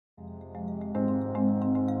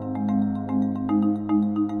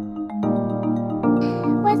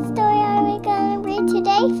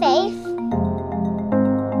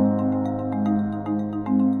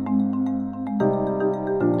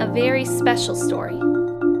special story.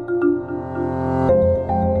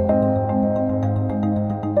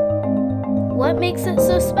 What makes it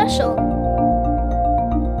so special?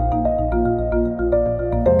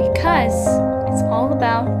 Because it's all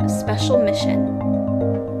about a special mission.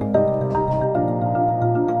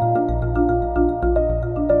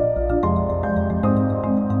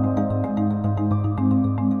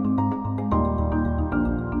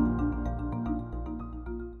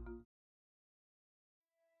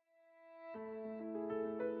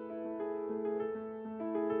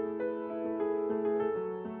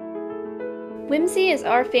 Whimsy is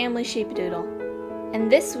our family sheepadoodle, and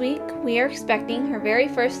this week we are expecting her very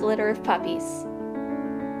first litter of puppies.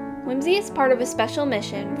 Whimsy is part of a special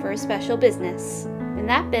mission for a special business, and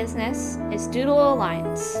that business is Doodle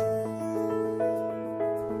Alliance.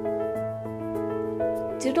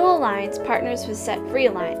 Doodle Alliance partners with Set Free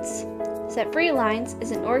Alliance. Set Free Alliance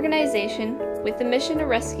is an organization with the mission to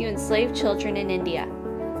rescue enslaved children in India.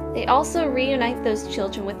 They also reunite those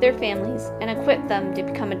children with their families and equip them to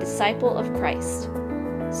become a disciple of Christ.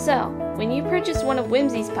 So, when you purchase one of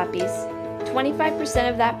Whimsy's puppies, 25%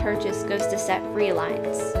 of that purchase goes to Set Free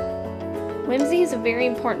Alliance. Whimsy is a very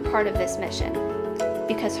important part of this mission,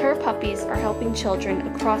 because her puppies are helping children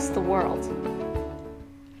across the world.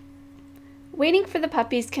 Waiting for the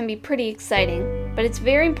puppies can be pretty exciting, but it's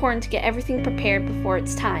very important to get everything prepared before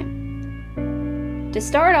it's time. To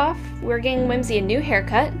start off, we're getting Whimsy a new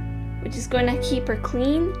haircut, which is going to keep her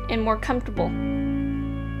clean and more comfortable.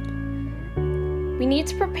 We need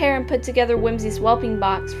to prepare and put together Whimsy's whelping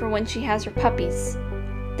box for when she has her puppies.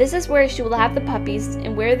 This is where she will have the puppies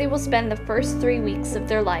and where they will spend the first 3 weeks of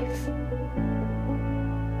their life.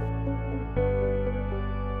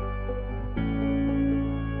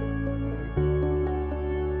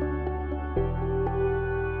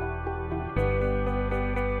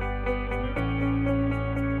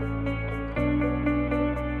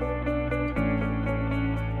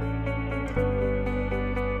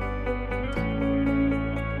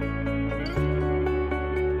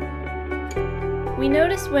 We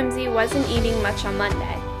noticed Whimsy wasn't eating much on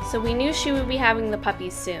Monday, so we knew she would be having the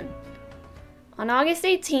puppies soon. On August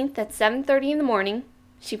 18th at 7:30 in the morning,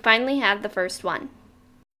 she finally had the first one.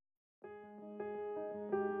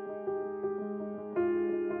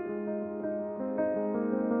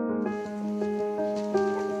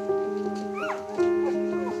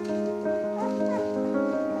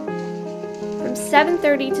 From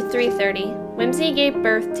 7:30 to 3:30, Whimsy gave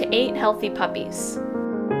birth to 8 healthy puppies.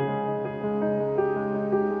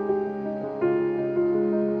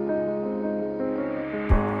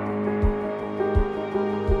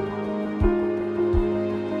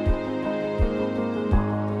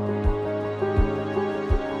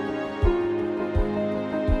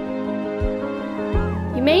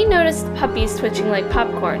 You may notice the puppies twitching like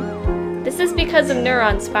popcorn. This is because of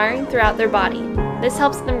neurons firing throughout their body. This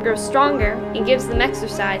helps them grow stronger and gives them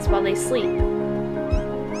exercise while they sleep.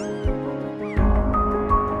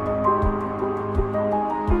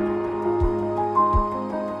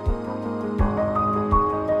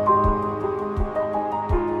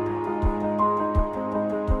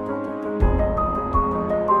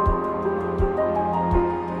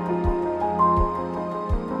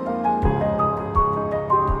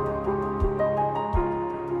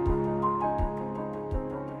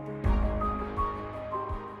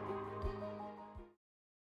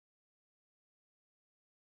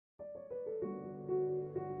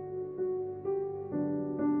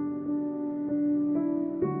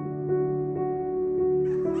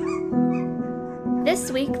 This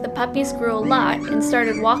week, the puppies grew a lot and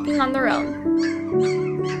started walking on their own.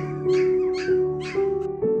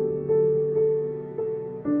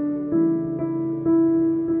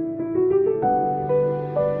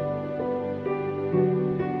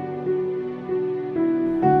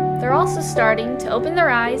 They're also starting to open their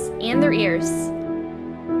eyes and their ears.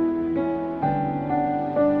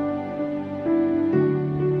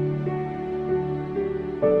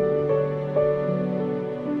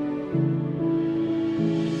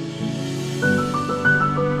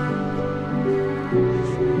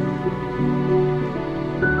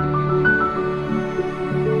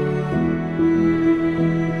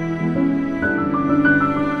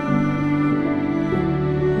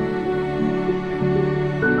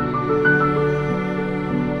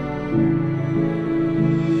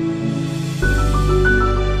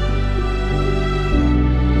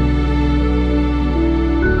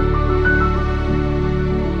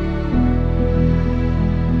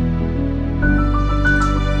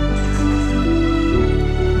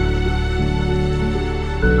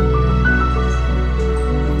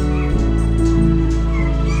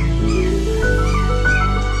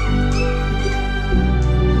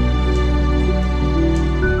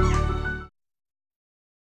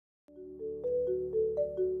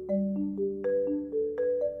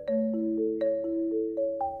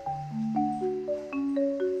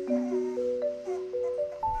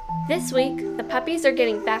 This week, the puppies are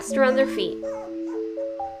getting faster on their feet.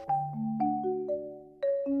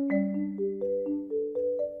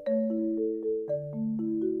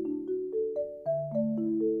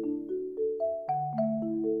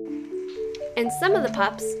 And some of the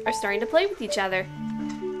pups are starting to play with each other.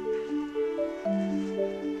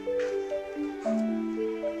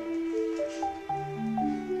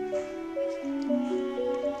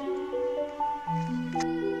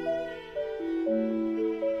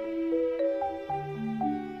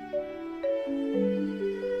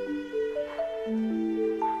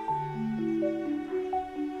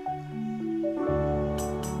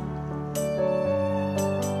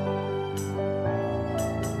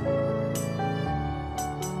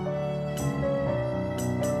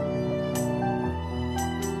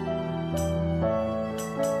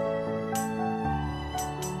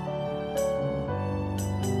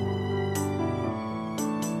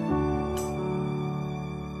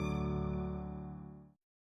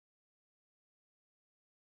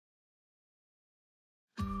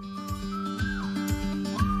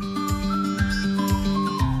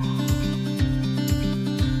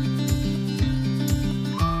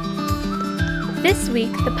 This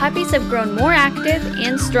week, the puppies have grown more active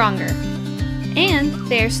and stronger, and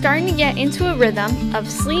they are starting to get into a rhythm of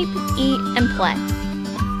sleep, eat, and play.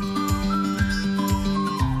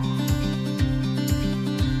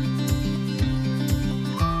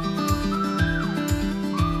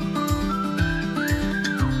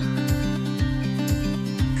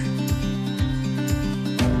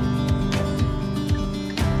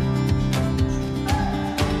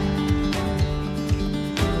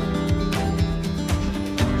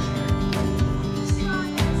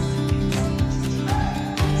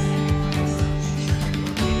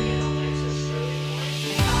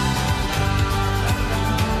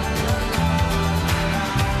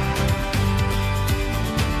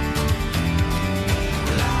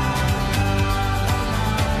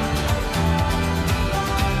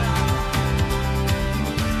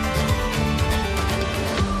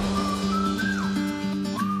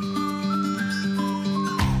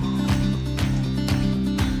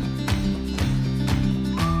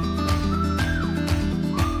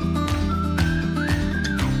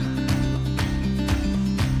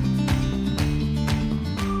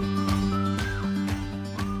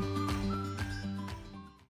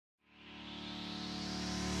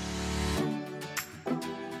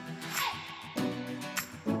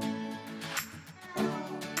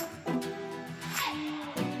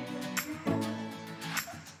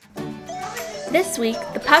 This week,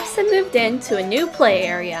 the pups have moved into a new play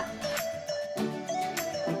area.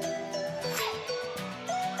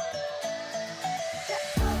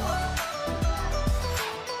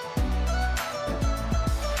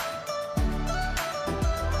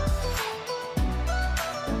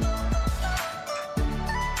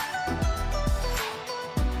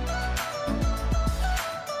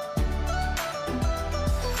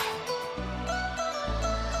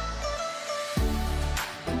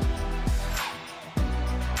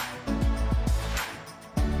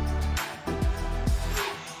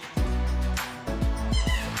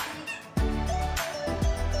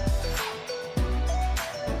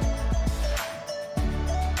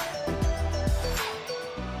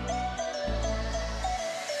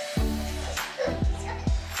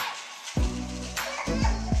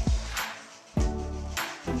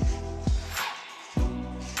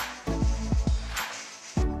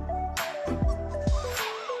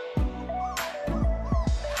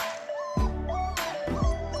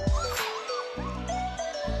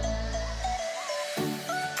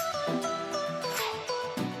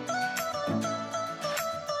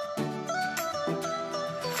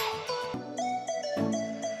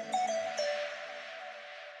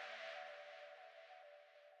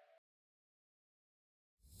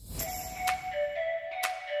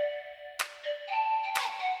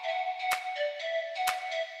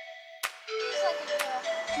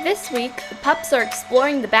 This week, the pups are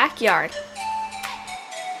exploring the backyard.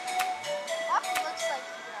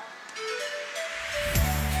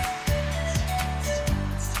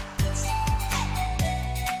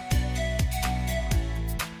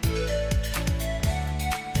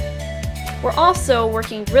 We're also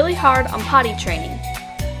working really hard on potty training.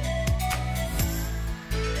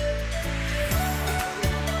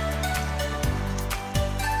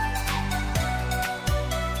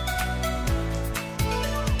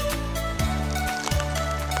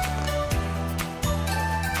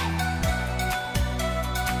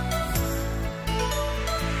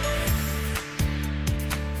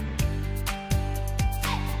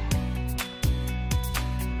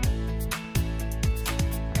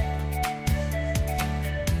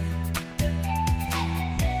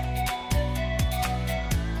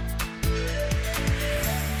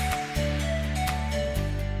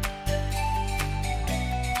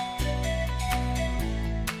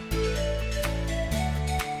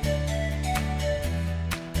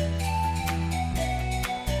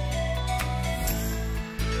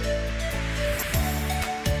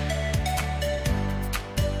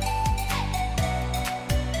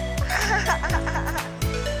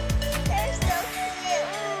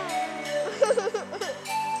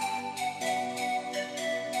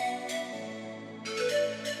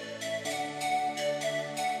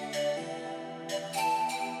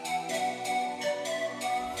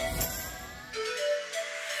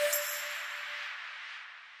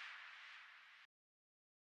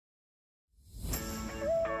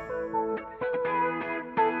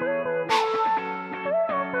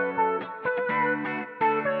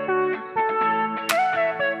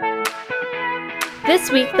 This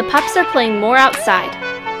week, the pups are playing more outside,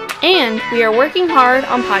 and we are working hard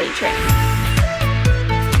on potty training.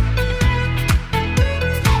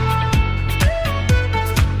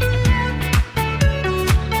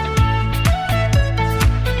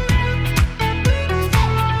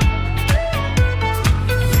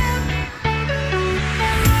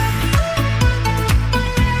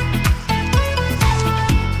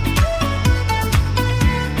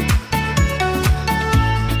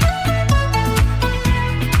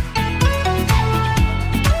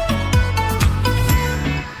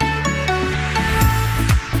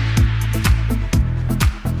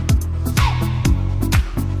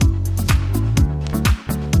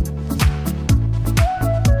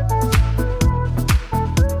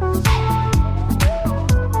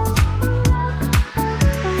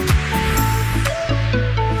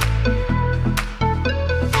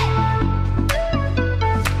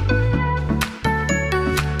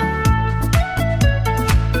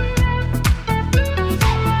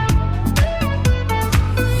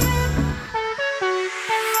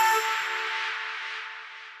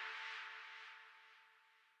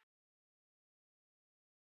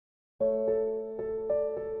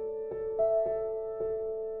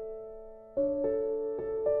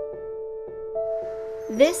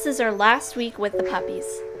 This is our last week with the puppies,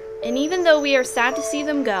 and even though we are sad to see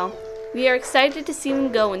them go, we are excited to see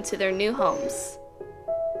them go into their new homes.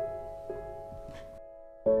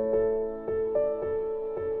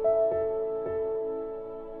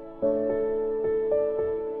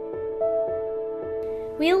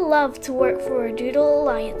 We love to work for a Doodle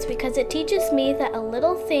Alliance because it teaches me that a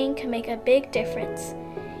little thing can make a big difference,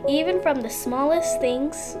 even from the smallest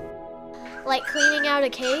things, like cleaning out a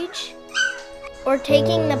cage or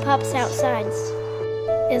taking the pups outside,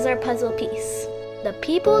 is our puzzle piece. The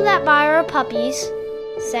people that buy our puppies,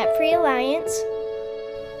 Set Free Alliance,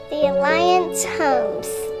 the Alliance Homes,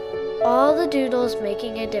 all the doodles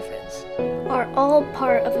making a difference, are all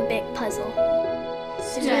part of a big puzzle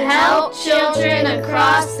to help children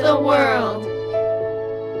across the world.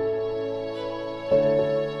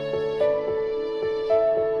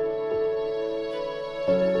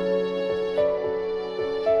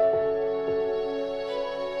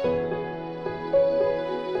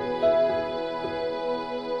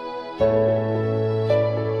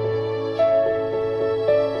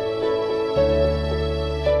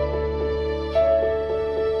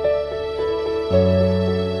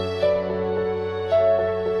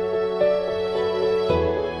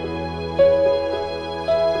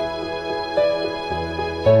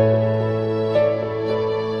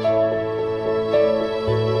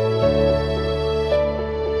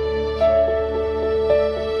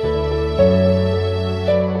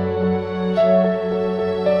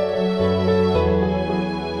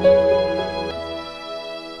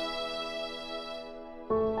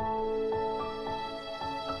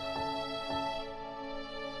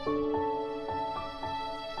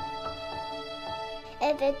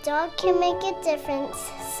 If a dog can make a difference,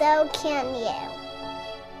 so can you.